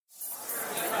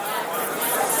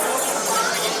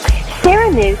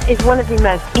Noose is one of the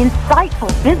most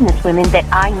insightful businesswomen that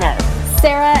I know.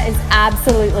 Sarah is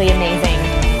absolutely amazing.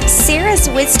 Sarah's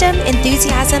wisdom,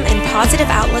 enthusiasm, and positive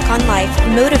outlook on life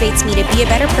motivates me to be a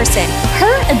better person.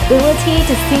 Her ability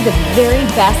to see the very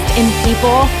best in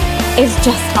people is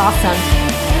just awesome.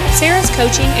 Sarah's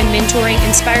coaching and mentoring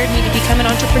inspired me to become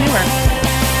an entrepreneur.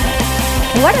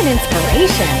 What an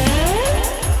inspiration.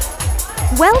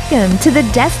 Welcome to the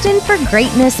Destined for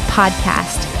Greatness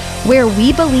podcast, where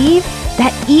we believe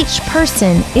that each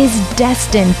person is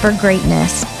destined for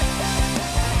greatness.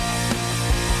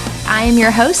 I am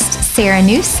your host, Sarah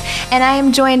Noose, and I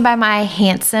am joined by my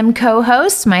handsome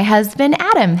co-host, my husband,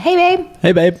 Adam. Hey, babe.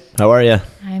 Hey, babe. How are you?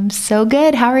 I'm so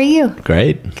good. How are you?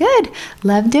 Great. Good.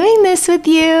 Love doing this with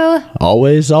you.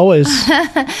 Always. Always.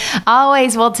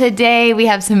 Well, today we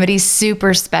have somebody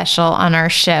super special on our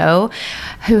show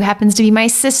who happens to be my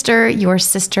sister, your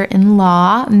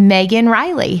sister-in-law, Megan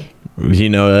Riley. You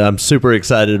know, I'm super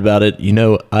excited about it. You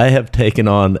know, I have taken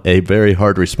on a very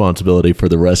hard responsibility for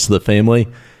the rest of the family.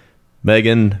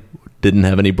 Megan didn't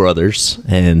have any brothers,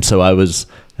 and so I was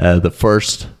the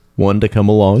first one to come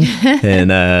along.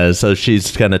 And so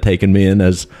she's kind of taken me in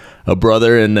as a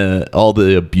brother, and all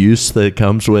the abuse that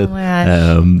comes with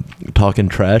talking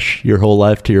trash your whole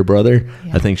life to your brother.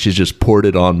 Yeah. I think she's just poured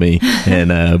it on me.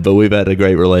 And but we've had a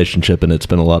great relationship, and it's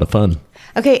been a lot of fun.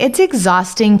 Okay, it's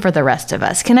exhausting for the rest of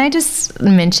us. Can I just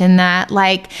mention that?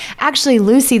 Like, actually,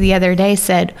 Lucy the other day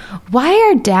said, why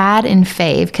are Dad and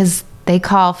Fave, because they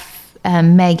call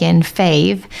Megan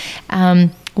Fave,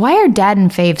 why are Dad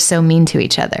and Fave so mean to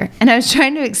each other? And I was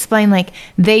trying to explain, like,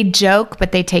 they joke,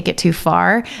 but they take it too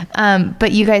far.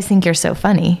 But you guys think you're so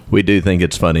funny. We do think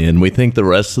it's funny, and we think the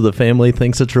rest of the family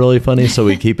thinks it's really funny, so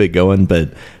we keep it going.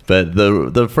 But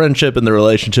the friendship and the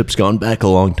relationship's gone back a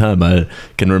long time. I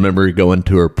can remember going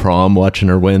to her prom, watching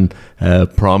her win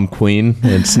prom queen,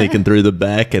 and sneaking through the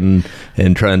back and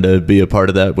trying to be a part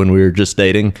of that when we were just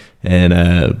dating.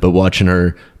 And but watching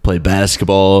her play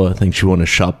basketball, I think she won a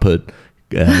shot put.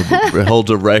 Holds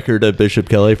a record at Bishop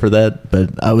Kelly for that,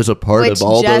 but I was a part of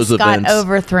all those events. Which just got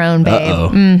overthrown,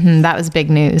 babe. That was big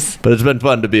news. But it's been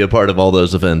fun to be a part of all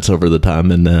those events over the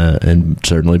time, and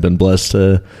certainly been blessed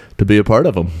to be a part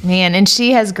of them. Man, and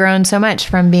she has grown so much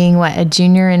from being, a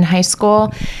junior in high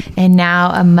school, and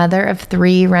now a mother of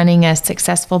 3 running a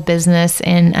successful business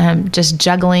and just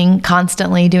juggling,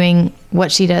 constantly doing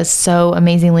what she does so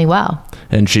amazingly well.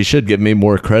 And she should give me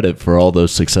more credit for all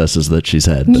those successes that she's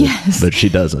had, but she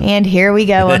doesn't. And here we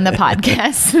go on the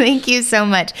podcast. Thank you so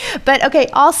much. But okay,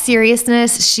 all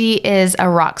seriousness, she is a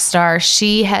rock star.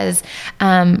 She has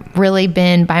really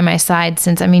been by my side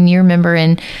since, you remember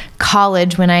in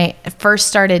college when I first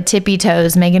started Tippy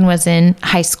Toes. Megan was in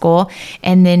high school,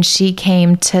 and then she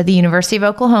came to the University of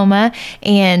Oklahoma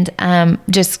and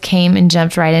just came and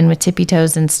jumped right in with Tippy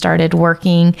Toes and started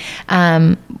working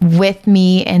with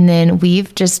me. And then we've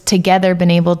just together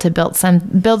been able to build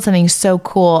something so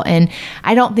cool. And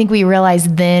I don't think we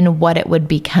realized then what it would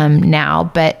become now,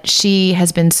 but she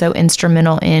has been so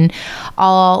instrumental in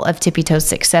all of Tippy Toes'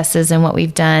 successes and what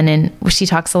we've done. And she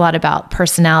talks a lot about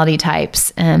personality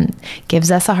types and gives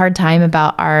us a hard time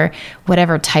about our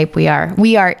whatever type we are.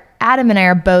 Adam and I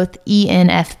are both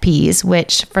ENFPs,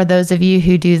 which for those of you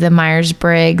who do the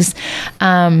Myers-Briggs,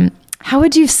 how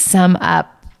would you sum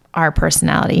up our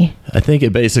personality? I think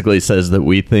it basically says that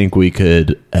we think we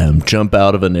could jump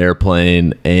out of an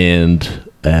airplane and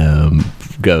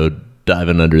go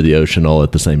diving under the ocean all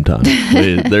at the same time.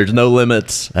 There's no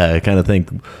limits. I kind of think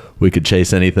we could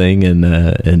chase anything,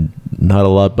 and not a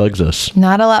lot bugs us.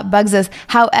 Not a lot bugs us.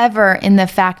 However, in the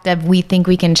fact of we think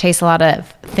we can chase a lot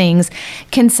of things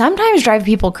can sometimes drive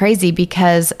people crazy,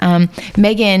 because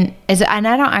Megan is, and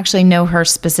I don't actually know her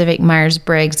specific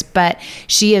Myers-Briggs, but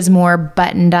she is more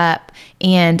buttoned up.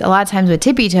 And a lot of times with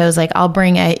Tippy Toes, I'll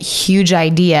bring a huge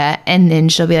idea, and then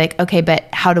she'll be like, okay, but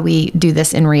how do we do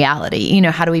this in reality?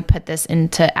 How do we put this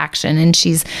into action? And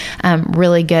she's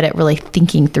really good at really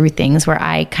thinking through things, where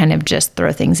I kind of just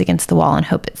throw things against the wall and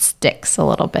hope it sticks a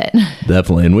little bit.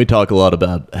 Definitely. And we talk a lot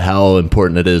about how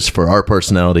important it is for our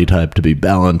personality type to be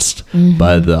balanced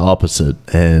by the opposite,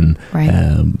 and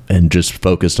just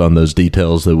focused on those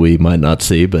details that we might not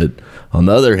see. But on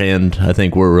the other hand, I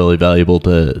think we're really valuable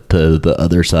to the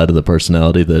other side of the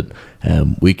personality, that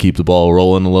we keep the ball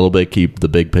rolling a little bit, keep the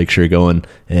big picture going,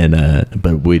 and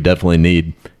but we definitely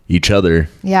need each other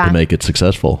to make it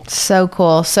successful. So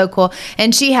cool.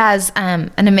 And she has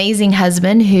an amazing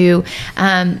husband who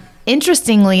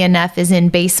interestingly enough is in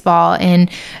baseball, and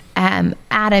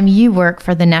Adam, you work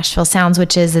for the Nashville Sounds,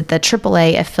 which is the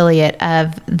AAA affiliate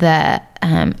of the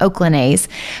Oakland A's.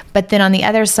 But then on the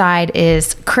other side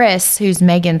is Chris, who's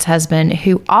Megan's husband,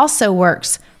 who also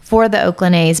works for the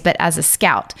Oakland A's, but as a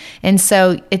scout. And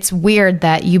so it's weird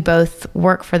that you both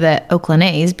work for the Oakland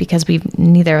A's, because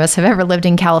neither of us have ever lived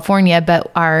in California, but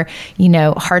our,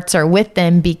 hearts are with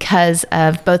them because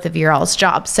of both of your all's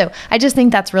jobs. So I just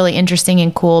think that's really interesting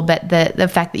and cool. But the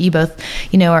fact that you both,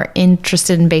 are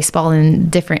interested in baseball in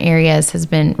different areas has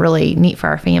been really neat for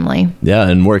our family. Yeah.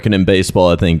 And working in baseball,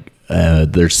 I think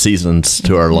there's seasons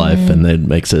to our life, and that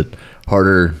makes it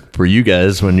harder for you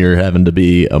guys when you're having to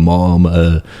be a mom,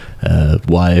 a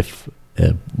wife,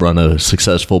 run a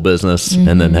successful business,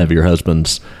 and then have your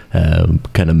husband's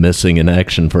kind of missing in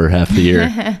action for half the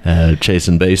year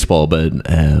chasing baseball.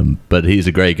 But he's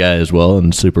a great guy as well,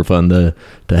 and super fun to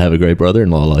have a great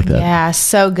brother-in-law like that. Yeah,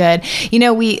 so good.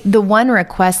 The one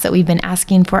request that we've been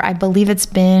asking for, I believe it's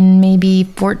been maybe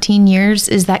 14 years,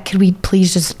 is that could we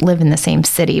please just live in the same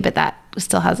city? But that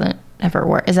still hasn't ever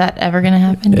work. Is that ever going to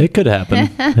happen? It could happen.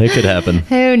 It could happen.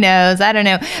 Who knows? I don't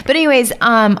know. But anyways,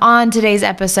 on today's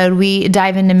episode, we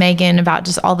dive into Megan about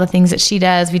just all the things that she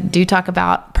does. We do talk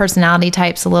about personality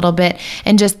types a little bit,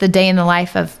 and just the day in the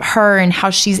life of her and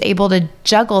how she's able to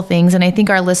juggle things. And I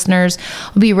think our listeners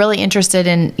will be really interested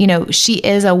in, she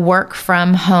is a work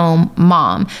from home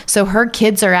mom. So her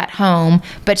kids are at home,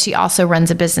 but she also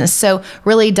runs a business. So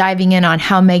really diving in on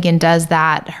how Megan does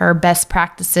that, her best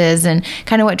practices, and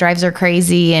kind of what drives her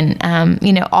crazy, and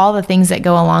all the things that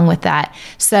go along with that.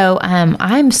 So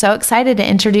I'm so excited to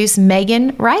introduce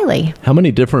Megan Riley. How many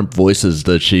different voices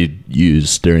does she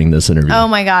use during this interview? Oh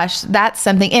my gosh, that's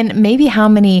something. And maybe how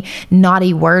many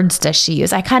naughty words does she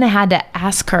use? I kind of had to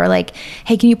ask her, like,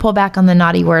 hey, can you pull back on the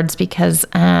naughty words, because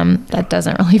that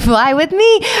doesn't really fly with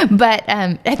me. But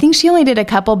I think she only did a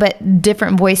couple, but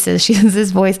different voices. She has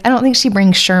this voice. I don't think she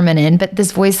brings Sherman in, but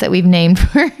this voice that we've named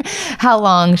for how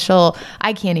long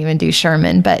I can't even do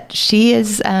Sherman, but she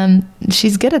is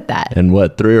she's good at that. And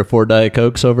what, 3 or 4 Diet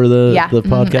Cokes over the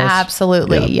podcast?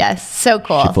 Absolutely. Yeah. Yes. So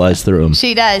cool. She flies through them.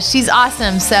 She does. She's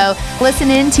awesome. So listen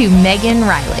in to Megan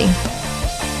Riley.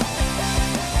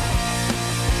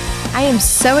 I am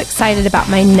so excited about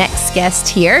my next guest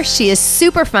here. She is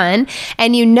super fun,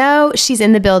 and she's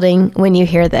in the building when you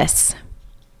hear this.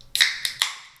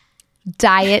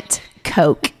 Diet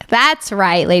Coke. That's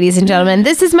right, ladies and gentlemen.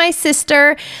 This is my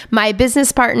sister, my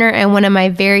business partner, and one of my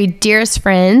very dearest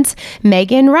friends,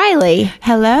 Megan Riley.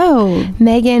 Hello.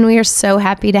 Megan, we are so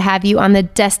happy to have you on the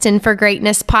Destined for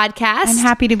Greatness podcast. I'm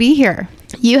happy to be here.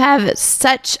 You have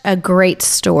such a great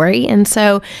story. And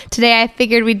so today I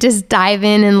figured we'd just dive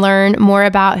in and learn more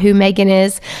about who Megan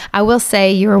is. I will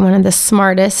say you are one of the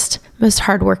smartest, most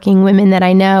hardworking women that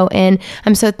I know. And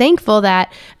I'm so thankful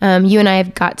that you and I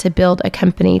have got to build a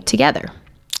company together.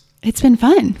 It's been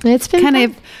fun. It's been kind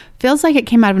of feels like it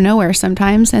came out of nowhere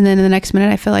sometimes. And then in the next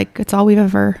minute, I feel like it's all we've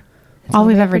ever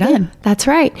done. That's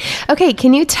right. Okay.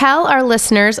 Can you tell our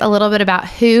listeners a little bit about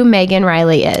who Megan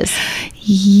Riley is?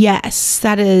 Yes,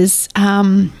 that is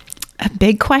a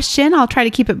big question. I'll try to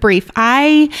keep it brief.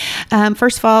 I,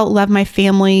 first of all, love my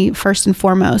family first and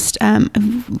foremost.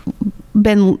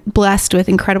 Been blessed with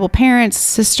incredible parents,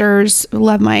 sisters,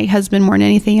 love my husband more than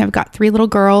anything. I've got 3 little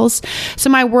girls. So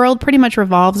my world pretty much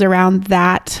revolves around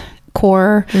that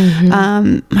core.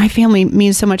 My family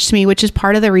means so much to me, which is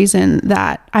part of the reason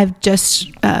that I've just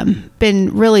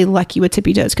been really lucky with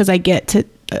Tippy Toes, because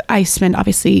I spend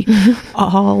obviously a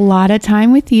lot of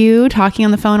time with you, talking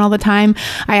on the phone all the time.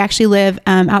 I actually live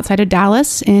outside of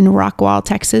Dallas in Rockwall,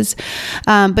 Texas.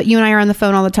 But you and I are on the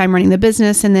phone all the time running the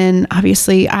business. And then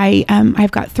obviously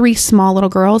I've got 3 small little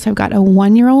girls. I've got a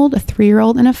 1-year-old, a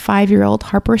 3-year-old, and a 5-year-old,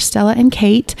 Harper, Stella, and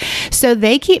Kate. So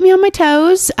they keep me on my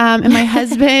toes. And my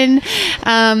husband,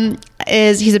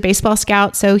 he's a baseball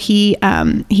scout. So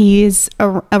he's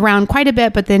around quite a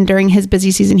bit, but then during his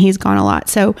busy season, he's gone a lot.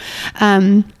 So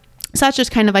that's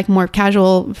just kind of like more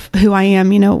casual who I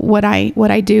am, what I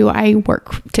do. I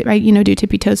do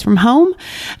Tippy Toes from home,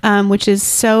 which is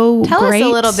so Tell great. us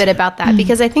a little bit about that,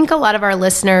 because I think a lot of our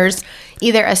listeners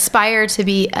either aspire to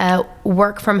be a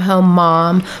work from home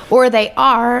mom, or they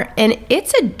are, and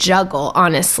it's a juggle,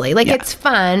 honestly. It's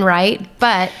fun, right?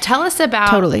 But tell us about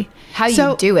how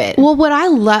you do it. Well, what I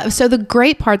love, so the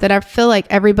great part that I feel like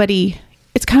everybody,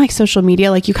 it's kind of like social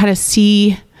media, like you kind of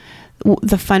see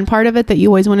the fun part of it that you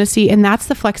always want to see. And that's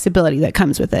the flexibility that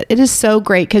comes with it. It is so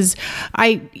great because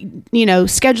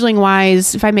scheduling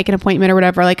wise, if I make an appointment or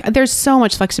whatever, like there's so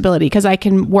much flexibility because I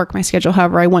can work my schedule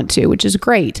however I want to, which is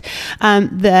great.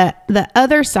 The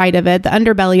other side of it, the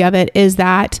underbelly of it is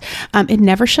that it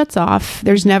never shuts off.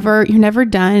 You're never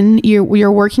done.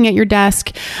 You're working at your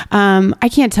desk. I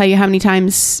can't tell you how many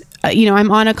times I'm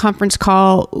on a conference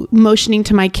call motioning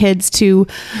to my kids to,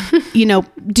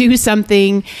 do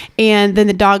something. And then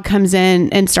the dog comes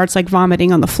in and starts like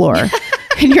vomiting on the floor.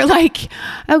 And you're like,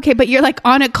 okay, but you're like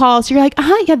on a call. So you're like,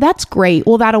 yeah, that's great.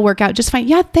 Well, that'll work out just fine.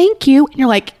 Yeah, thank you. And you're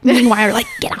like, meanwhile, you're like,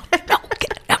 get out. No,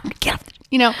 get out.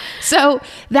 So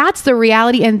that's the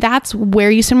reality. And that's where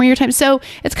you spend your time. So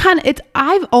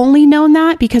I've only known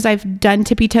that because I've done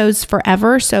Tippy Toes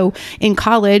forever. So in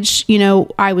college,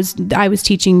 I was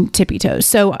teaching Tippy Toes.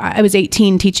 So I was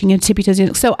 18 teaching a Tippy Toes.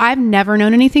 So I've never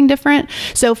known anything different.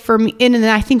 So for me, and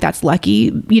I think that's lucky,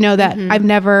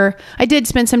 that I did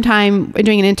spend some time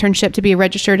doing an internship to be a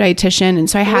registered dietitian. And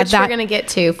so I had that. Which we're going to get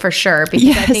to for sure,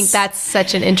 because I think that's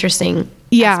such an interesting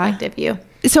aspect of you.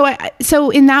 So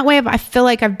in that way, I feel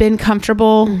like I've been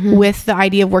comfortable with the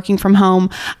idea of working from home.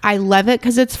 I love it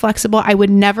because it's flexible. I would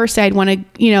never say I'd want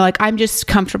to, I'm just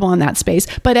comfortable in that space,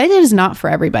 but it is not for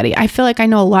everybody. I feel like I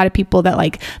know a lot of people that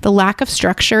like the lack of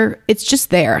structure, it's just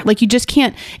there. Like you just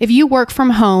can't, if you work from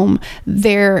home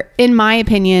there, in my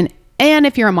opinion, and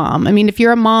if you're a mom, if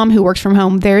you're a mom who works from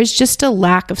home, there's just a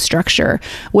lack of structure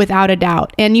without a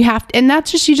doubt. And you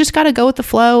just got to go with the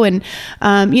flow. And,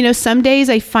 some days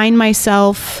I find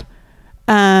myself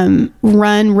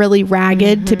run really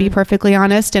ragged, to be perfectly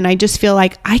honest. And I just feel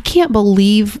like I can't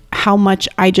believe how much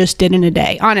I just did in a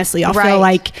day. Honestly, I'll feel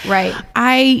like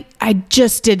I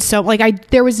just did so,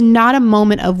 there was not a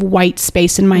moment of white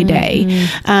space in my day,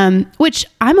 which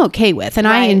I'm okay with and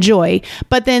I enjoy.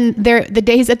 But then the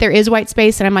days that there is white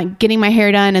space and I'm like getting my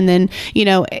hair done and then,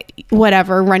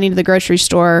 running to the grocery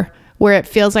store where it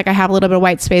feels like I have a little bit of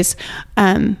white space,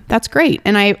 that's great.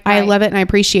 And I love it and I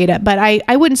appreciate it. But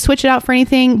I wouldn't switch it out for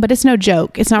anything, but it's no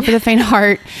joke. It's not for the faint of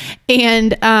heart.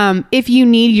 And if you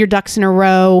need your ducks in a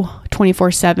row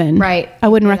 24/7, I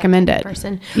wouldn't recommend it.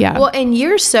 Yeah. Well, and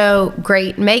you're so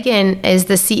great. Megan is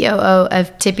the COO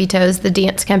of Tippy Toes, the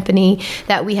dance company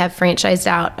that we have franchised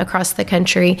out across the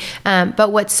country.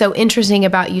 But what's so interesting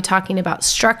about you talking about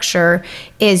structure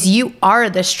is you are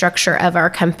the structure of our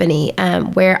company,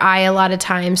 where I a lot of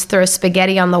times throw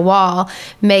spaghetti on the wall.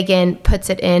 Megan puts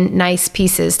it in nice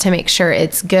pieces to make sure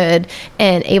it's good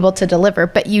and able to deliver.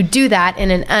 But you do that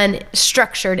in an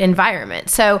unstructured environment.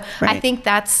 So I think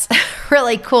that's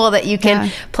really cool that you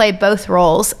can play both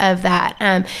roles of that.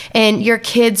 And your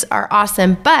kids are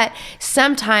awesome, but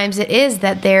sometimes it is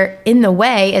that they're in the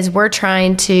way as we're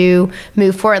trying to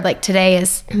move forward. Like today,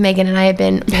 as Megan and I have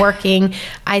been working,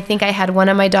 I think I had one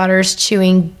of my daughters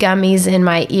chewing gummies in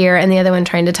my ear and the other one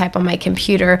trying to type on my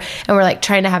computer. And we're like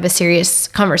trying to have a serious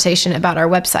conversation about our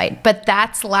website. But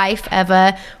that's life of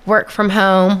a work from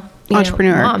home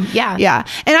entrepreneur. Mom. Yeah.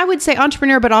 And I would say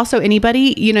entrepreneur, but also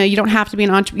anybody, you don't have to be an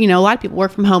entrepreneur. A lot of people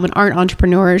work from home and aren't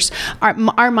entrepreneurs. Our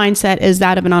mindset is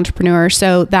that of an entrepreneur.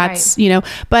 So that's,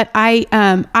 but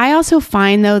I also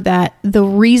find though that the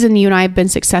reason you and I have been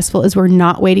successful is we're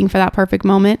not waiting for that perfect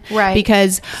moment. Right.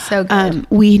 Because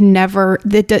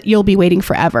you'll be waiting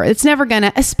forever. It's never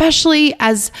gonna, especially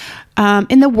as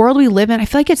in the world we live in. I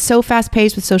feel like it's so fast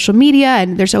paced with social media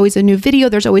and there's always a new video.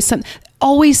 There's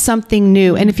always something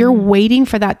new. And if you're waiting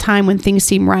for that time when things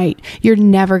seem right, you're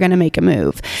never going to make a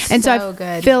move. And so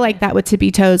I feel like that with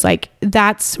Tippy Toes, like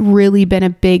that's really been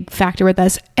a big factor with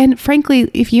us. And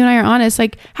frankly, if you and I are honest,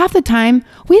 like half the time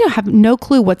we don't have no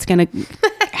clue what's going to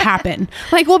happen.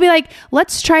 Like we'll be like,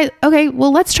 let's try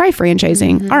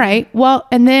franchising. All right. Well,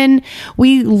 and then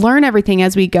we learn everything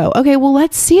as we go. Okay. Well,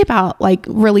 let's see about like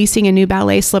releasing a new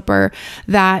ballet slipper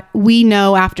that we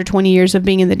know after 20 years of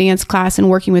being in the dance class and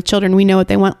working with children, we know what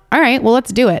they want. All right, well,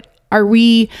 let's do it. Are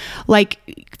we like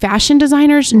fashion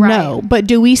designers? Right. No. But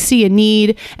do we see a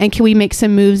need and can we make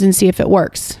some moves and see if it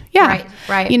works? Yeah.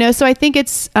 Right. So I think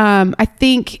it's, I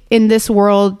think in this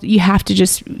world, you have to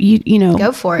just,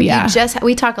 go for it. Yeah.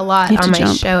 We talk a lot on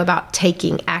my show about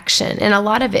taking action. And a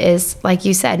lot of it is, like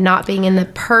you said, not being in the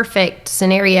perfect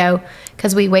scenario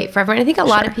because we wait forever. And I think a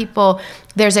lot of people,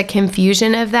 there's a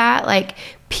confusion of that. Like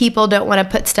people don't want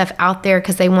to put stuff out there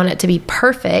because they want it to be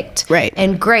perfect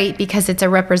and great because it's a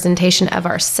representation of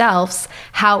ourselves.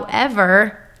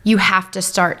 However, you have to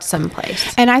start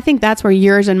someplace. And I think that's where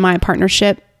yours and my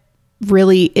partnership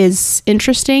really is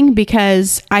interesting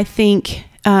because I think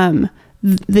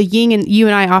the yin and you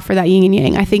and I offer that yin and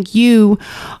yang. I think you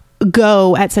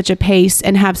go at such a pace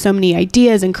and have so many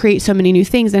ideas and create so many new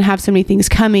things and have so many things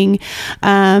coming.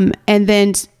 And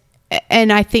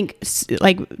I think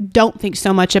like, don't think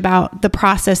so much about the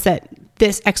process that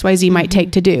this XYZ might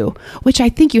take to do, which I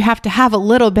think you have to have a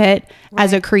little bit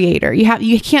as a creator.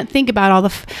 You can't think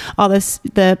about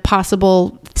the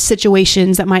possible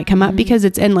situations that might come up because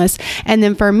it's endless. And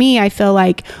then for me, I feel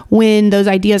like when those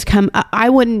ideas come, I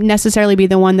wouldn't necessarily be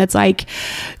the one that's like,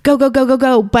 go,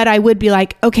 but I would be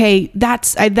like, okay,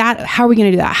 how are we going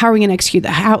to do that? How are we going to execute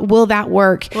that? How will that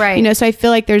work? Right. So I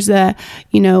feel like there's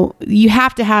you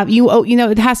have to have,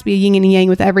 it has to be a yin and yang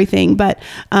with everything. But,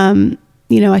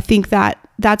 I think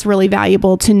that's really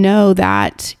valuable to know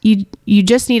that you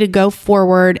just need to go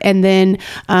forward, and then,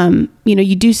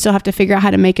 you do still have to figure out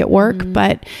how to make it work.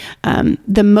 But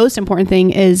the most important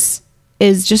thing is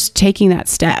just taking that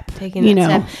step.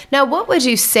 Step. Now, what would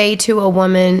you say to a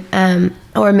woman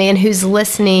or a man who's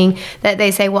listening that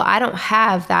they say, well, I don't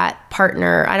have that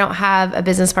partner. I don't have a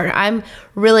business partner. I'm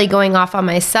really going off on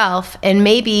myself. And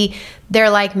maybe they're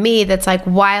like me, that's like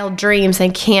wild dreams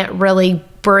and can't really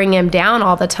bring him down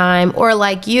all the time, or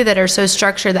like you that are so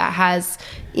structured that has,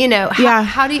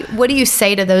 what do you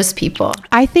say to those people?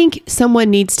 I think someone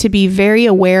needs to be very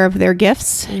aware of their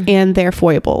gifts and their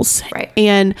foibles. Right.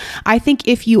 And I think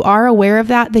if you are aware of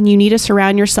that, then you need to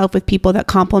surround yourself with people that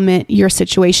complement your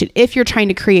situation. If you're trying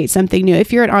to create something new,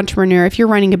 if you're an entrepreneur, if you're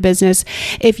running a business,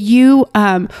 if you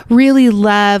really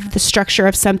love the structure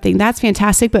of something, that's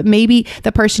fantastic. But maybe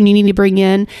the person you need to bring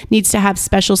in needs to have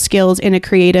special skills in a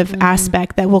creative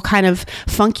aspect that will kind of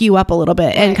funk you up a little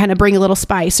bit and kind of bring a little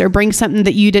spice or bring something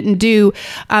that you didn't do,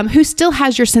 who still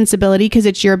has your sensibility because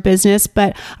it's your business.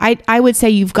 But I would say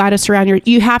you've got to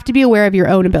you have to be aware of your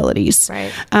own abilities.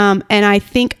 Right. And I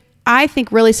think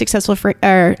really successful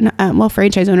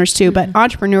franchise owners too, but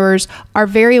entrepreneurs are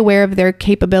very aware of their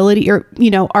capability, or,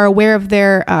 are aware of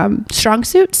their strong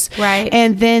suits. Right.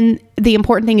 And then the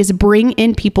important thing is bring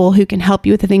in people who can help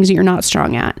you with the things that you're not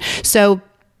strong at. So,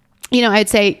 I'd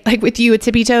say, like with you at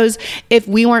Tippy Toes, if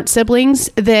we weren't siblings,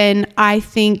 then I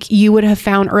think you would have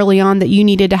found early on that you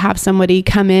needed to have somebody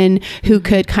come in who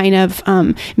could kind of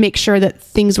make sure that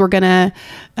things were going to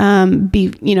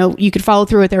be, you could follow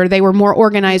through with it, or they were more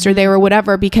organized, or they were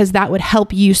whatever, because that would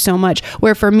help you so much.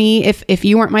 Where for me, if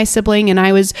you weren't my sibling and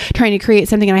I was trying to create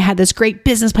something and I had this great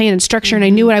business plan and structure and I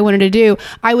knew what I wanted to do,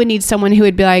 I would need someone who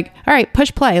would be like, all right,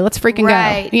 push play, let's freaking go.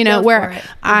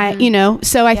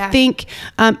 So I think,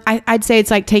 I'd say it's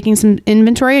like taking some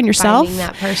inventory on yourself. Finding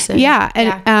that person.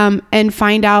 And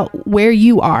find out where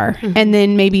you are. And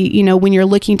then maybe, when you're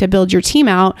looking to build your team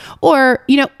out, or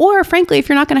frankly, if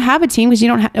you're not going to have a team, because you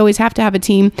don't always have to have a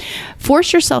team,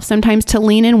 force yourself sometimes to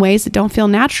lean in ways that don't feel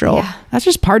natural. Yeah. That's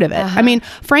just part of it. I mean,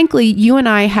 frankly, you and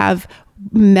I have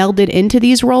melded into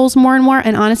these roles more and more.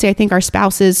 And honestly, I think our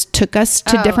spouses took us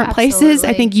to different places.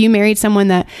 I think you married someone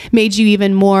that made you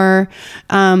even more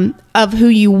of who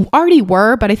you already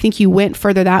were, but I think you went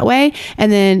further that way.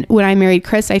 And then when I married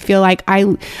Chris, I feel like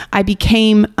I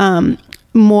became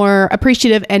more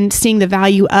appreciative and seeing the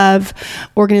value of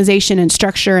organization and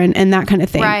structure and that kind of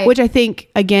thing, which I think,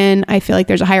 again, I feel like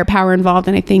there's a higher power involved,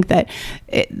 and I think that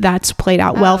that's played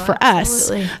out well for us.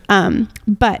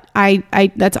 But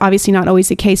I that's obviously not always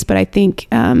the case, but I think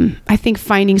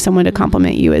finding someone to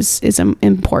complement you is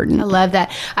important. I love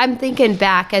that. I'm thinking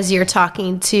back as you're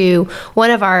talking to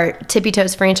one of our Tippy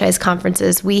Toes franchise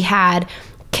conferences. We had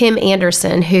Kim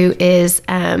Anderson, who is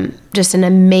just an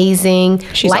amazing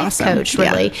life coach,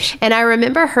 really. Yeah. And I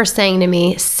remember her saying to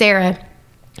me, Sarah,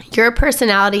 your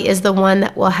personality is the one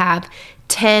that will have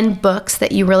 10 books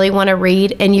that you really want to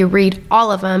read, and you read all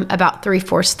of them about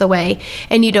 3/4 the way,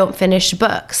 and you don't finish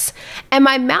books. And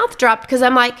my mouth dropped because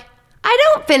I'm like,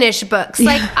 I don't finish books.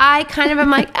 Like, I kind of am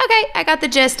like, okay, I got the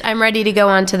gist. I'm ready to go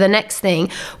on to the next thing.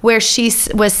 Where she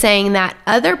was saying that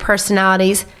other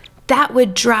personalities, that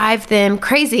would drive them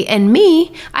crazy. And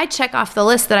me, I check off the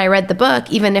list that I read the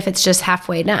book, even if it's just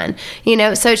halfway done,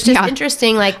 so it's just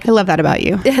interesting. Like, I love that about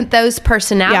you. Those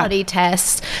personality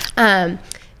tests,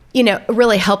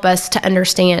 really help us to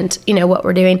understand, what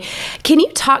we're doing. Can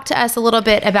you talk to us a little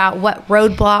bit about what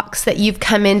roadblocks that you've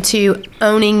come into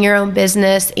owning your own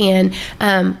business and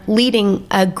leading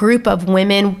a group of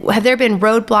women? Have there been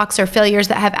roadblocks or failures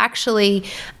that have actually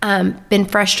been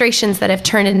frustrations that have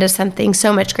turned into something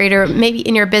so much greater, maybe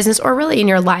in your business or really in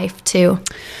your life too?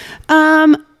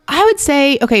 I would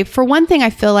say, okay, for one thing, I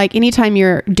feel like anytime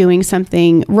you're doing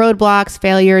something, roadblocks,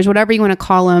 failures, whatever you want to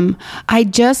call them, I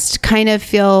just kind of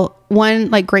feel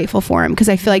like grateful for them because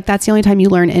I feel like that's the only time you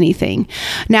learn anything.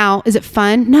 Now, is it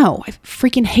fun? No, I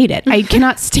freaking hate it. I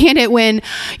cannot stand it when,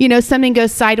 something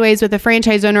goes sideways with a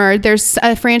franchise owner, or there's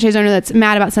a franchise owner that's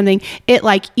mad about something. It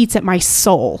like eats at my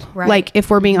soul. Right. Like if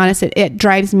we're being honest, it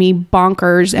drives me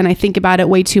bonkers and I think about it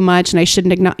way too much and I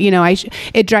shouldn't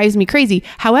it drives me crazy.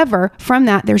 However, from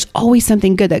that, there's always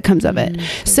something good that comes of it.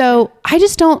 So I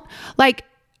just don't like,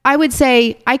 I would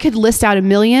say I could list out a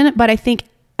million, but I think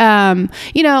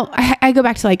I go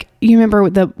back to like, you remember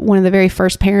one of the very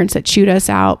first parents that chewed us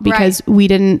out because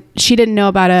she didn't know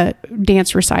about a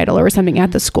dance recital or something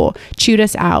at the school, chewed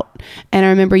us out. And I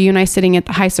remember you and I sitting at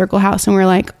the High Circle House and we're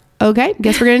like, okay,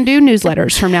 guess we're going to do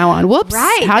newsletters from now on. Whoops.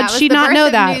 Right. How did she not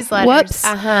know that? Whoops.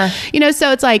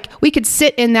 So it's like, we could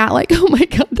sit in that like, oh my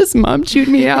God, this mom chewed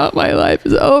me out. My life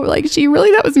is over. Like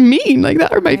that was mean. Like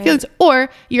that hurt my feelings. Or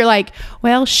you're like,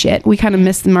 well, shit, we kind of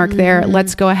missed the mark there.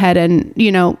 Let's go ahead and,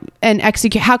 and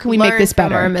execute. How can we make this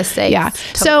better? Learn from our mistakes. Yeah.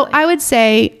 Totally. So I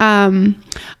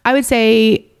would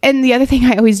say, and the other thing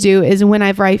I always do is when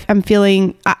I'm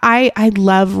feeling, I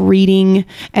love reading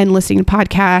and listening to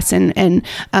podcasts and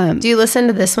do you listen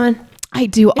to this one? I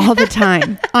do all the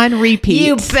time on repeat.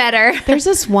 You better. There's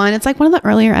this one. It's like one of the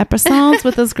earlier episodes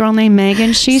with this girl named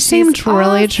Megan. She seemed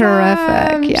really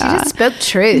terrific. Yeah. She just spoke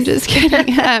truth. Just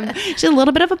kidding. She's a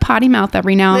little bit of a potty mouth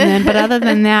every now and then, but other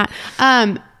than that,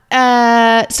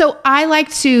 so I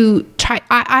like to try,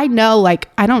 I know, like,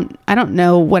 I don't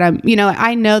know what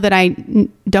I know that I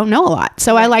don't know a lot.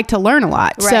 So I like to learn a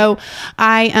lot. Right. So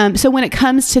so when it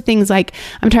comes to things like,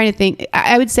 I'm trying to think,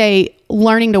 I would say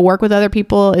learning to work with other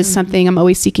people is something I'm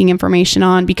always seeking information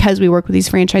on because we work with these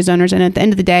franchise owners. And at the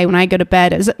end of the day, when I go to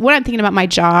bed, is when I'm thinking about my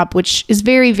job, which is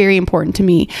very, very important to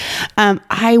me.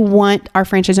 I want our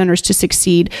franchise owners to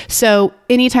succeed. So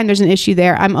anytime there's an issue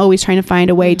there, I'm always trying to find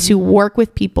a way to work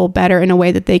with people better in a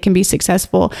way that they can be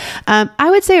successful. I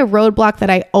would say a roadblock that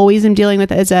I always am dealing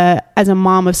with as a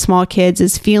mom of small kids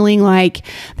is feeling like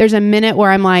there's a minute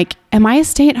where I'm like, am I a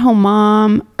stay-at-home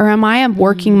mom or am I a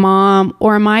working mom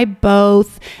or am I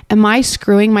both? Am I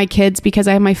screwing my kids because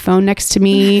I have my phone next to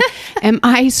me? Am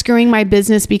I screwing my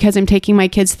business because I'm taking my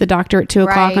kids to the doctor at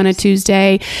 2:00 on a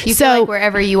Tuesday? You feel like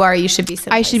wherever you are, you should be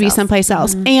someplace I should be someplace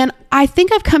else. And I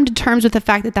think I've come to terms with the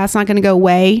fact that that's not going to go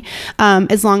away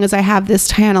as long as I have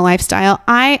this kind of lifestyle.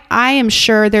 I am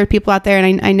sure there are people out there,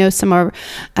 and I know some are,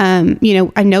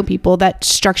 I know people that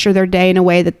structure their day in a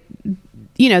way that,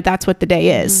 that's what the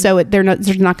day is. So they're not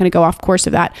going to go off course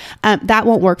of that. That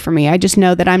won't work for me. I just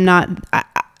know that I'm not,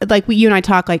 like you and I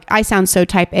talk, like I sound so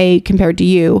type A compared to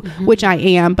you, which I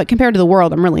am, but compared to the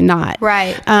world, I'm really not.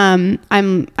 Right.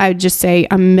 I would just say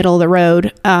I'm middle of the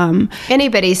road.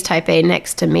 Anybody's type A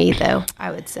next to me though,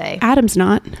 I would say. Adam's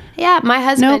not. Yeah. My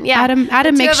husband. No, yeah. Adam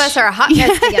the makes two of us are a hot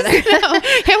mess together. No,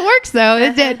 it works though.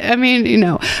 It did. I mean,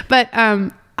 but,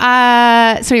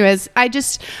 so anyways, I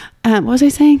just, what was I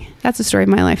saying? That's a story of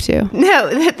my life too.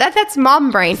 No, that's mom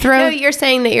brain. No, you're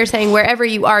saying wherever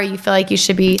you are, you feel like you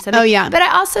should be something. Oh yeah. But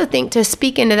I also think, to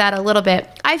speak into that a little bit,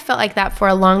 I felt like that for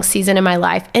a long season in my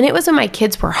life. And it was when my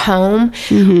kids were home.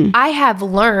 I have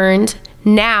learned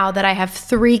now that I have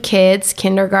 3 kids,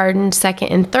 kindergarten,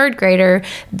 2nd and 3rd grader,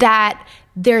 that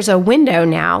there's a window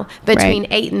now between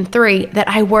 8 and 3 that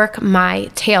I work my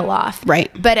tail off. Right.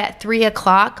 But at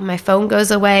 3:00, my phone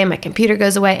goes away, my computer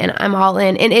goes away, and I'm all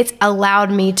in. And it's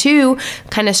allowed me to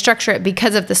kind of structure it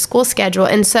because of the school schedule.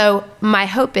 And so my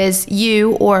hope is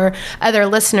you or other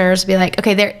listeners be like,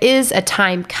 okay, there is a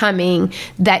time coming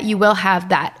that you will have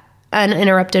that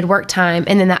uninterrupted work time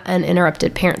and then that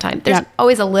uninterrupted parent time. There's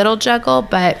always a little juggle,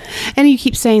 but and you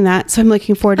keep saying that, so I'm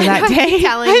looking forward to that day.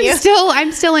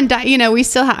 I'm still in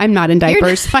I'm not in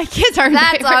diapers. My kids are in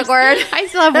diapers. That's awkward. I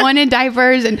still have one in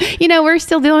diapers, and we're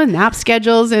still dealing with nap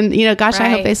schedules, and I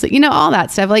hope they sleep, all that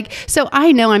stuff. Like, so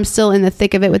I know I'm still in the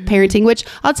thick of it with parenting, which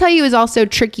I'll tell you is also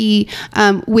tricky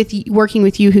with working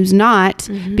with you who's not,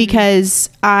 because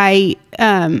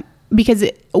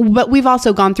but we've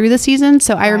also gone through the season.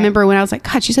 So I remember when I was like,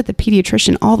 God, she's at the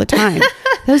pediatrician all the time.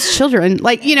 Those children,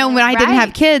 like, when I didn't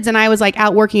have kids and I was like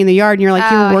out working in the yard, and you're like,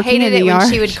 you're working in the yard.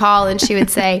 When she would call and she would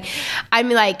say, I'm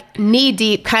like knee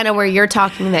deep, kind of where you're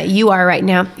talking that you are right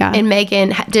now. Yeah. And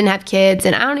Megan didn't have kids,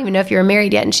 and I don't even know if you were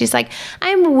married yet. And she's like,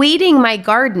 I'm weeding my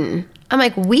garden. I'm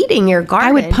like, weeding your garden?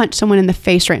 I would punch someone in the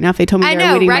face right now if they told me they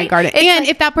were weeding my garden. It's and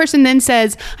if that person then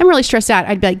says, I'm really stressed out,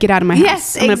 I'd be like, get out of my house.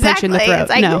 Yes, I'm going to punch you in the throat. It's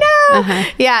like, no.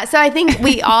 Yeah, so I think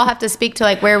we all have to speak to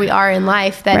like where we are in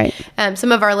life. That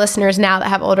some of our listeners now that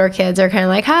have older kids are kind of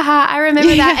like, haha, I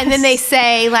remember that. And then they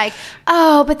say like,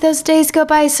 oh, but those days go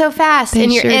by so fast.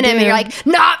 And you're in them and you're like,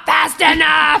 not fast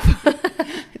enough.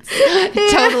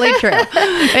 Totally true.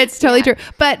 It's totally true.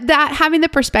 But that having the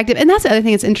perspective, and that's the other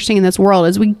thing that's interesting in this world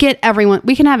is we can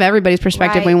have everybody's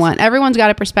perspective we want. Everyone's got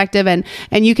a perspective and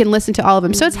you can listen to all of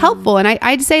them. So it's helpful. And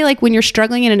I'd say like when you're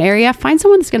struggling in an area, find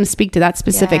someone that's going to speak to that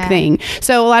specific thing.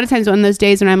 So a lot of times on those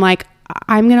days when I'm like,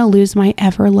 I'm going to lose my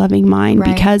ever loving mind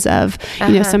because of,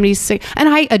 somebody's sick. And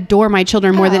I adore my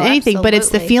children more than anything, but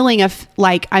it's the feeling of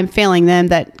like I'm failing them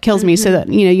that kills me. So that,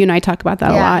 you and I talk about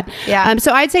that a lot. Yeah.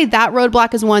 So I'd say that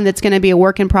roadblock is one that's going to be a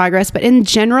work in progress. But in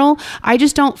general, I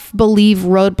just don't believe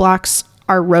roadblocks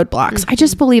are roadblocks. I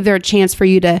just believe they're a chance for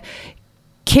you to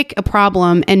kick a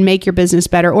problem and make your business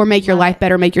better or make your life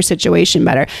better, make your situation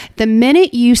better. The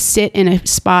minute you sit in a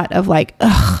spot of like,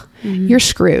 ugh, you're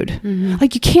screwed.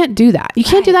 Like you can't do that. You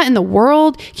can't do that in the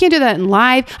world. You can't do that in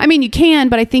life. I mean, you can,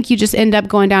 but I think you just end up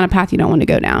going down a path you don't want to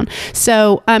go down.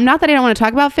 So, not that I don't want to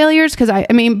talk about failures. Cause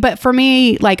but for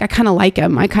me, like I kind of like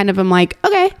them. I kind of am like,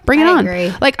 okay, bring it on.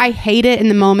 Agree. Like I hate it in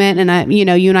the moment. And you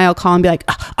and I will call and be like,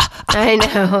 I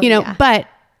know, but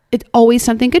it's always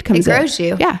something good comes in. It grows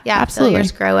you. Yeah, absolutely.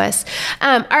 Failures grow us.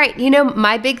 All right.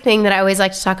 My big thing that I always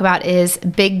like to talk about is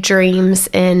big dreams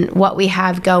and what we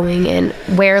have going and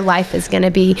where life is going to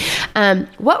be.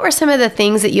 What were some of the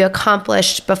things that you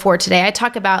accomplished before today? I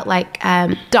talk about like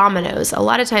dominoes. A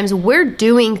lot of times we're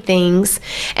doing things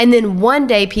and then one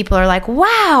day people are like,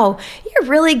 wow, you're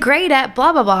really great at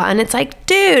blah, blah, blah. And it's like,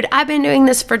 dude, I've been doing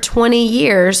this for 20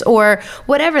 years or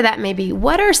whatever that may be.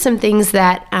 What are some things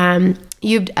that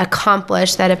you've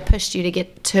accomplished that have pushed you to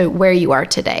get to where you are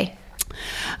today?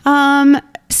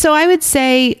 So I would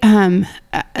say,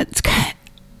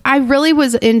 I really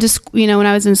was into, when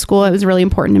I was in school, it was really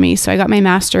important to me. So I got my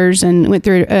master's and went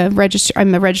through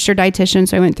I'm a registered dietitian.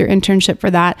 So I went through internship for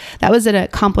that. That was an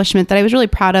accomplishment that I was really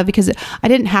proud of because I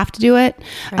didn't have to do it.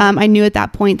 Right. I knew at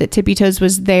that point that Tippy Toes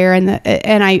was there and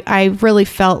I really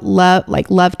felt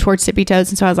love towards Tippy Toes.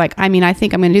 And so I was like, I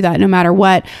think I'm going to do that no matter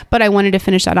what, but I wanted to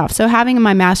finish that off. So having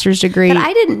my master's degree. But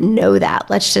I didn't know that.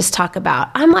 Let's just talk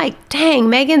about, I'm like, dang,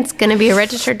 Megan's going to be a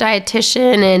registered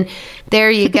dietitian and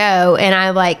there you go. And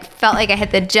I felt like I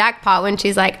hit the jackpot when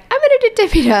she's like, I'm going to do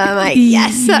Tippy Toe. I'm like,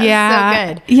 yes, that's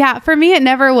so good. Yeah. For me, it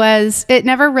never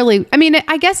really,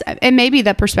 I guess, and maybe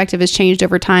the perspective has changed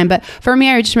over time, but for me,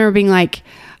 I just remember being like,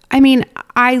 I went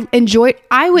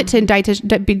to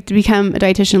become a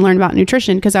dietitian and learn about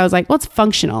nutrition because I was like, well, it's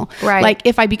functional. Right. Like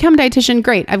if I become a dietitian,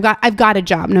 great. I've got a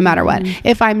job no matter what.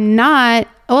 If I'm not,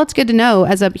 well, it's good to know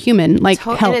as a human, like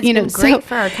help, and it's great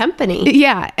for our company.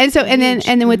 Yeah. And so, and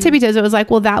then with Tippy Toes, it was like,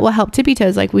 well, that will help Tippy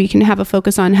Toes. Like we can have a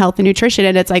focus on health and nutrition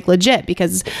and it's like legit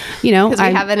because, we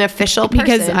have an official person.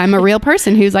 Because I'm a real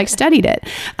person who's like studied it.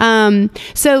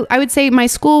 So I would say my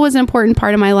school was an important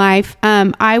part of my life.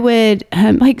 I would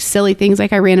like silly things.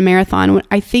 Like I ran a marathon.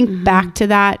 I think back to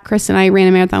that, Chris and I ran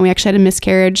a marathon. We actually had a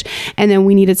miscarriage and then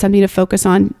we needed something to focus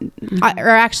on. Or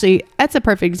actually that's a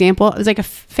perfect example. It was like a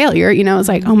failure, it was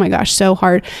like, oh my gosh, so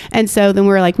hard. And so then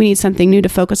we were like, we need something new to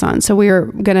focus on. So we were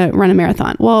going to run a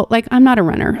marathon. Well, like I'm not a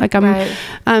runner. Like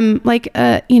I'm like,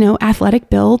 athletic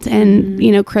build and,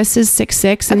 Chris is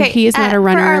 6'6" and he is not a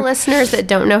runner. For our listeners that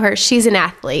don't know her, she's an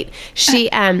athlete. She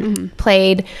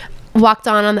walked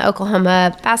on the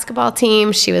Oklahoma basketball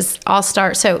team. She was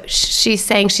all-star. So she's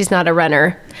saying she's not a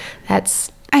runner.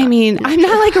 I'm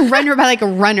not like a runner, but like a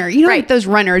runner. Like those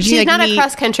runners. She's not a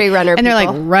cross-country runner. And they're like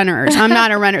runners. I'm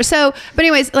not a runner. So, but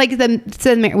anyways, like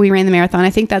we ran the marathon. I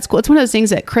think that's cool. It's one of those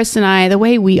things that Chris and I, the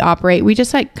way we operate, we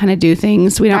just like kind of do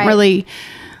things. We don't really...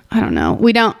 I don't know.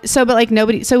 We don't. So, but like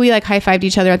nobody, so we like high-fived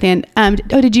each other at the end.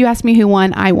 Did you ask me who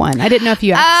won? I won. I didn't know if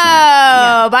you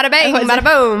asked. Bada bang, bada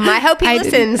boom. I hope he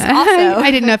listens also.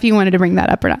 I didn't know if you wanted to bring that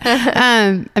up or not.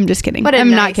 I'm just kidding.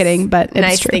 I'm not kidding, but it's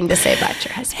nice true. Thing to say about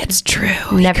your husband. It's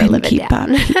true. Never live it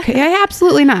down. Yeah,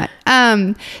 absolutely not.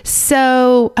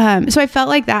 So I felt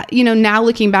like that, now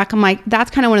looking back, I'm like, that's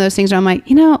kind of one of those things where I'm like,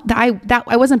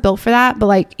 I wasn't built for that, but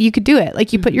like you could do it.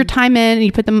 Like you put your time in and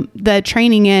you put the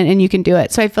training in and you can do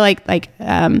it. So I feel like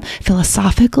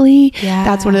philosophically,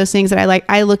 that's one of those things that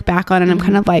I look back on and I'm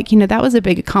kind of like, that was a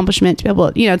big accomplishment to be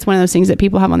able to, it's one of those things that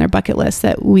people have on their bucket list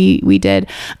that we did.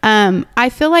 I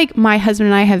feel like my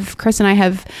husband and Chris and I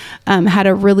have had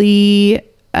a really,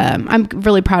 I'm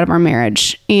really proud of our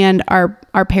marriage and our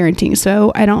parenting.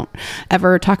 So I don't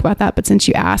ever talk about that, but since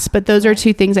you asked, but those are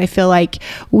two things I feel like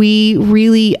we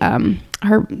really,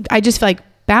 I just feel like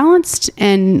balanced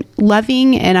and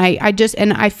loving. And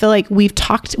I feel like we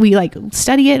like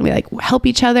study it and we like help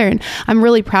each other. And I'm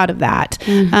really proud of that.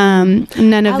 None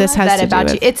of this has to do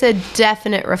with you. It's a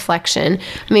definite reflection.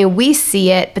 I mean, we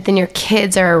see it, but then your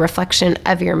kids are a reflection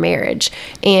of your marriage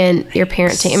and your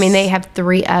parenting. I mean, they have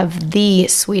 3 of the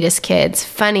sweetest kids,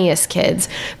 funniest kids,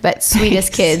 but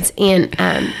sweetest kids. And,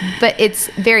 but it's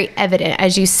very evident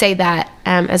as you say that,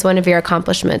 as one of your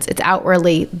accomplishments, it's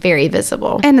outwardly very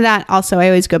visible. And that also, I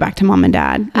always go back to mom and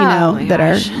dad,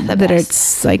 that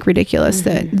it's like ridiculous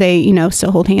that they,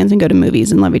 still hold hands and go to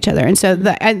movies and love each other. And so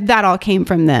that all came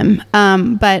from them.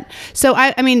 But so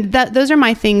those are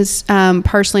my things,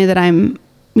 personally that I'm,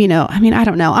 I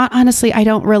don't know. Honestly, I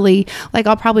don't really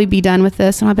I'll probably be done with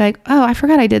this and I'll be like, oh, I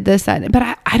forgot I did this, that,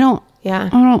 but I don't.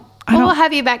 We'll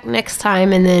have you back next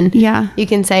time, and then you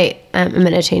can say, I'm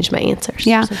going to change my answers.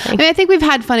 Yeah. I think we've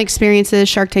had fun experiences.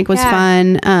 Shark Tank was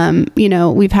fun.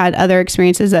 We've had other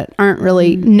experiences that aren't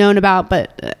really known about,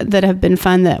 but that have been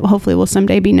fun that hopefully will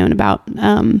someday be known about.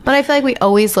 But I feel like we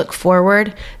always look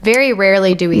forward. Very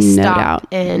rarely do we stop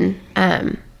and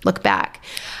look back.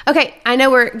 Okay, I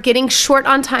know we're getting short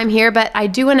on time here, but I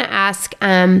do want to ask,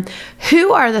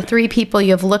 who are the 3 people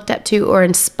you have looked up to or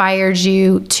inspired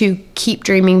you to keep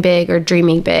dreaming big or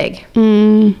dreaming big?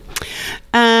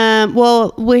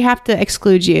 Well, we have to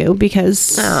exclude you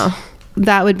because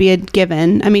that would be a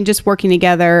given. I mean, just working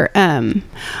together.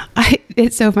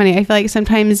 It's so funny. I feel like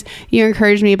sometimes you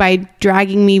encourage me by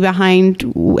dragging me behind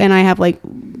and I have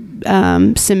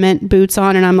cement boots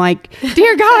on and I'm like,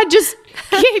 dear God, just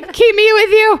keep me with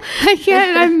you. I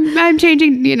can't. I'm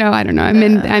changing. I don't know. I'm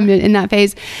in that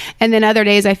phase. And then other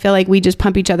days I feel like we just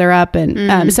pump each other up.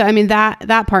 And so I mean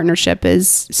that partnership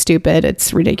is stupid.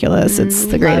 It's ridiculous. It's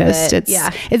the greatest.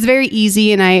 It's very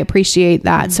easy, and I appreciate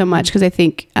that so much because I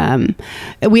think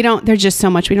there's just so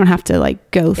much we don't have to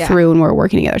go through when we're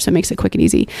working together. So it makes it quick and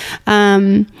easy.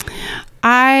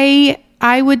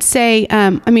 I would say,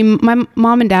 my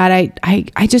mom and dad,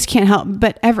 I just can't help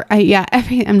but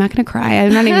I'm not going to cry.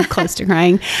 I'm not even close to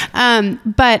crying.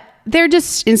 But they're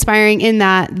just inspiring in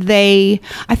that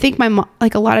I think my mom,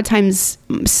 a lot of times,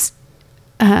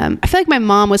 I feel like my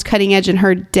mom was cutting edge in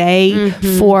her day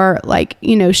for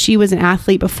she was an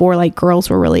athlete before girls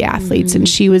were really athletes, and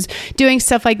she was doing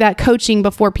stuff like that, coaching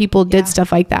before people did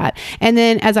stuff like that. And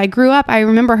then as I grew up, I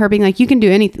remember her being like, you can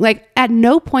do anything. At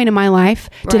no point in my life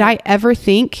did I ever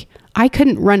think I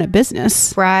couldn't run a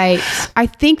business. Right. I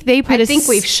think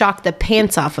we've shocked the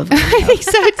pants off of them. I think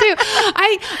so too.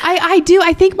 I do.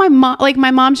 I think my mom, my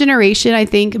mom's generation, I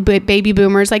think, but baby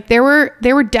boomers, they were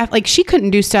she couldn't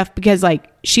do stuff because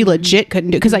she legit couldn't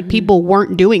do it because people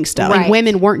weren't doing stuff. Right.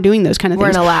 Women weren't doing those kind of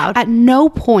things. Weren't allowed. At no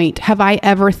point have I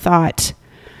ever thought,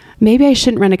 maybe I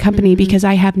shouldn't run a company because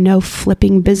I have no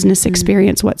flipping business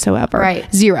experience whatsoever.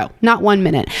 Right. 0, not 1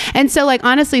 minute. And so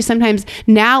honestly, sometimes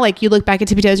now, you look back at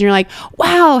Tippy Toes and you're like,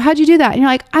 wow, how'd you do that? And you're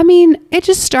like, I mean, it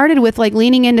just started with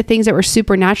leaning into things that were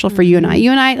supernatural for you and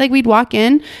I, we'd walk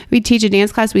in, we'd teach a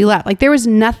dance class, we left. There was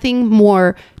nothing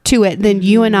more to it than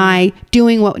you and I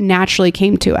doing what naturally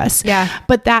came to us. Yeah.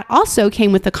 But that also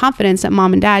came with the confidence that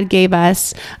mom and dad gave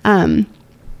us,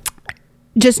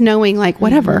 just knowing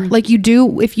whatever, you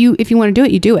do, if you want to do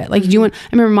it, you do it. I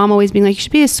remember mom always being like, you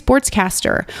should be a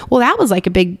sportscaster. Well, that was a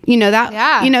big,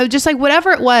 just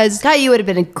whatever it was. God, you would have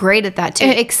been great at that too,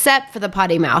 except for the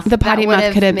potty mouth. The potty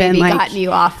mouth could have been gotten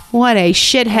you off. What a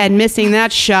shithead missing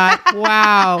that shot.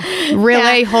 Wow.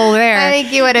 Relay hole there. I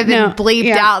think you would have been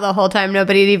bleeped out the whole time.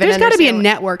 Nobody'd even There's got to be a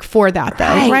network for that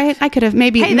though, right? I could have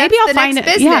maybe I'll find it.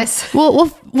 Business. Yeah.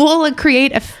 We'll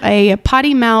create a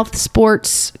potty mouth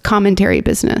sports commentary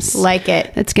business.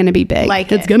 It's going to be big.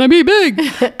 It's going to be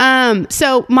big.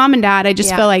 So mom and dad, I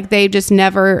just feel like they just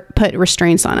never put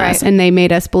restraints on us, and they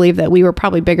made us believe that we were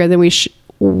probably bigger than we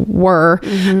were.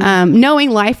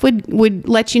 Knowing life would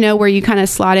let you know where you kind of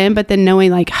slot in, but then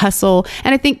knowing hustle.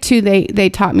 And I think too, they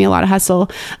taught me a lot of hustle.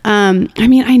 I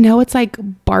know it's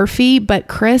barfy, but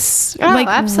Chris,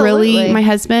 really, my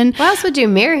husband. Why else would you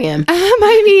marry him?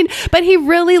 But he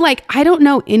really I don't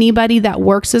know anybody that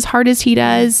works as hard as he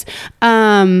does.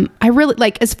 I really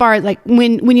as far as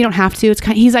when you don't have to, it's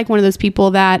he's one of those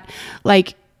people that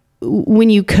when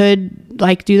you could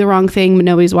do the wrong thing but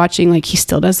nobody's watching, he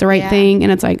still does the right thing,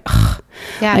 and it's ugh.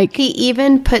 Yeah, he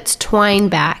even puts twine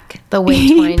back the way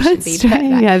twine should be put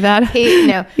back. Yeah, that.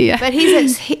 But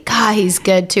he's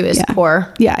good to his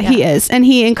core. Yeah, he is, and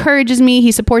he encourages me.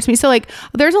 He supports me. So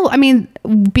there's running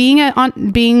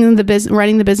the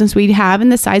business we have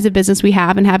and the size of business we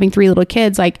have and having 3 little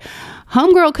kids,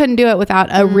 homegirl couldn't do it without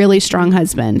a really strong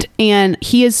husband. And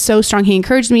he is so strong. He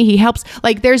encouraged me. He helps.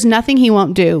 Like, there's nothing he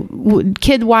won't do.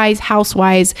 Kid wise, house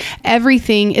wise,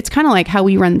 everything. It's kind of like how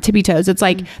we run Tippy Toes. It's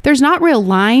like, there's not real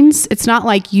lines. It's not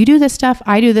like you do this stuff,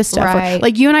 I do this stuff. Right.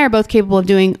 Like, you and I are both capable of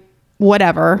doing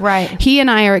whatever. Right. He and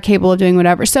I are capable of doing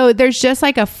whatever. So there's just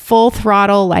like a full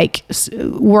throttle, like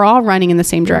we're all running in the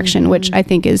same direction, which I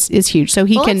think is huge. So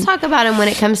Let's talk about him when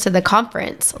it comes to the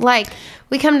conference. Like,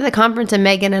 we come to the conference and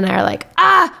Megan and I are like,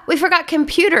 we forgot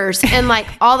computers. And like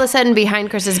all of a sudden behind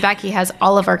Chris's back, he has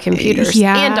all of our computers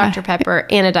and Dr. Pepper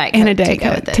and a Diet Coke to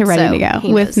go with it. Ready to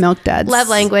go with Milk Duds. Love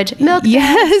language. Milk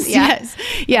Duds. Yes.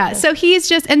 Yeah. So he's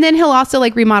just, and then he'll also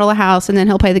like remodel a house, and then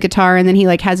he'll play the guitar, and then he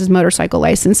like has his motorcycle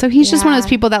license. So he's just one of those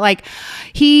people that like,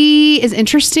 he is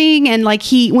interesting, and like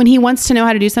when he wants to know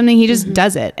how to do something, he just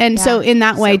does it. And so in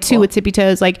that way too, with Tippy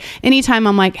Toes, like anytime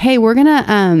I'm like, hey, we're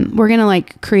gonna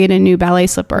like create a new ballet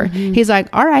slipper. He's like,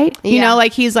 all right. You know,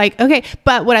 like he's like, okay.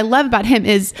 But what I love about him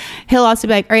is he'll also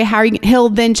be like, all right, how are you? He'll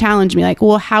then challenge me like,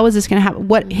 well, how is this going to happen?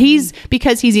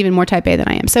 Because he's even more type A than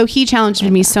I am. So he challenged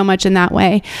me so much in that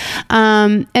way.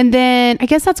 And then I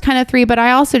guess that's kind of 3, but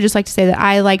I also just like to say that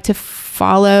I like to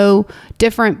follow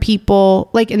different people,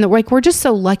 like we're just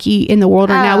so lucky in the world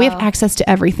right now. We have access to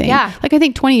everything. Yeah. Like I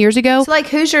think 20 years ago. So like,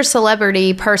 who's your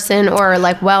celebrity person or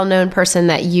like well-known person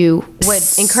that you would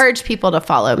encourage people to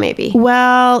follow maybe?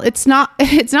 Well, it's not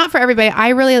for everybody. I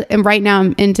really am right now.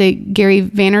 I'm into Gary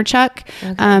Vaynerchuk,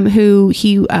 who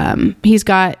he's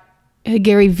got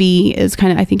Gary V is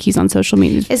kind of, I think he's on social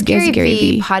media. Is Gary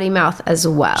V potty mouth as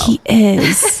well? He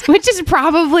is, which is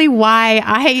probably why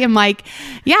I am like,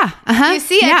 You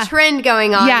see a trend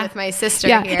going on with my sister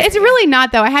here. It's really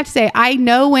not though. I have to say, I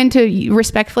know when to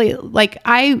respectfully, like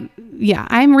I'm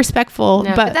respectful,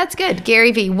 but that's good.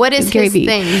 Gary V. What is his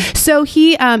thing? So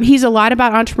he's a lot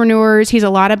about entrepreneurs. He's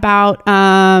a lot about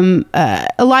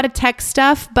a lot of tech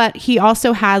stuff, but he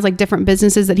also has like different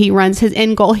businesses that he runs. His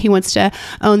end goal, he wants to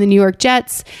own the New York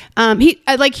Jets.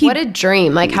 What a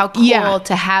dream! Like how cool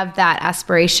to have that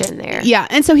aspiration there. Yeah,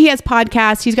 and so he has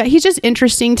podcasts. He's just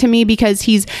interesting to me because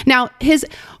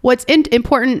what's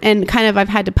important and kind of I've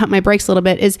had to pump my brakes a little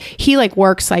bit is he like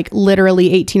works like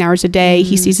literally 18 hours a day.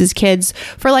 He sees his kids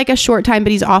for like a short time,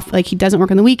 but he's off, like he doesn't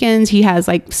work on the weekends. He has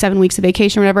like 7 weeks of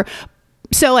vacation or whatever.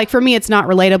 So like for me, it's not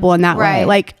relatable in that way.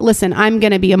 Like, listen, I'm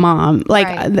going to be a mom.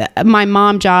 Like my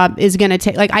mom job is going to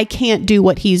take, like, I can't do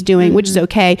what he's doing, which is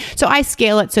okay. So I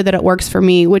scale it so that it works for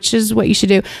me, which is what you should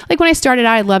do. Like when I started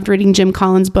out, I loved reading Jim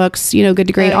Collins books, Good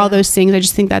to Great, all those things. I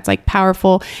just think that's like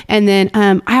powerful. And then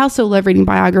I also love reading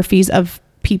biographies of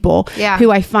people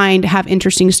who I find have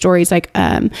interesting stories, like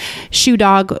Shoe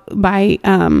Dog by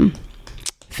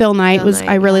Phil Knight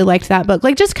I really liked that book.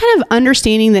 Like just kind of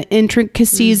understanding the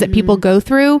intricacies that people go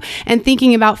through and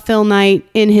thinking about Phil Knight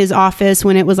in his office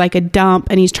when it was like a dump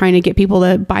and he's trying to get people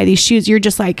to buy these shoes. You're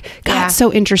just like, God, it's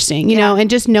so interesting, you know, and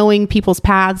just knowing people's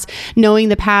paths, knowing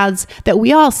the paths that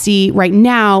we all see right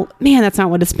now, man, that's not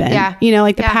what it's been.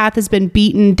 Like the path has been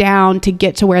beaten down to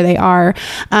get to where they are.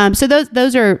 So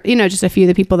those are, just a few of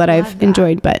the people that I've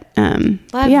enjoyed, but love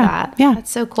that. Yeah.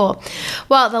 That's so cool.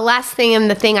 Well, the last thing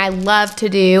and the thing I love to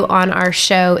do on our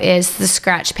show is the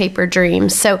Scratch Paper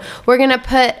Dreams. So we're going to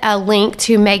put a link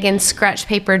to Megan's Scratch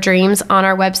Paper Dreams on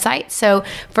our website. So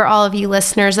for all of you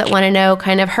listeners that want to know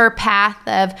kind of her path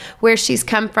of where she's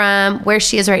come from, where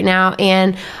she is right now,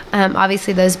 and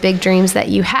obviously those big dreams that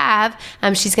you have,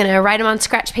 she's going to write them on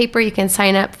scratch paper. You can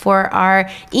sign up for our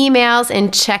emails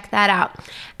and check that out.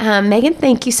 Megan,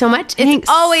 thank you so much. It's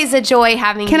always a joy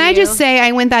having you. Can I just say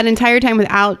I went that entire time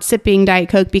without sipping Diet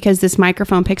Coke because this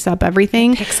microphone picks up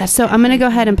everything. So I'm going to go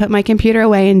ahead and put my computer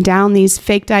away and down these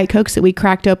fake Diet Cokes that we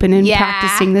cracked open and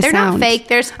practicing the sound. They're not fake.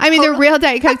 They're real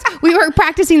Diet Cokes. We were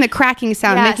practicing the cracking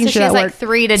sound, making sure that worked.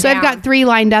 3 to so down. I've got 3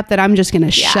 lined up that I'm just going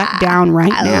to shut down now.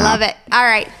 I love it. All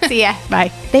right. See ya. Bye.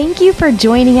 Thank you for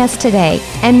joining us today.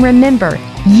 And remember,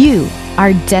 you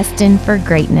are destined for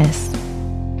greatness.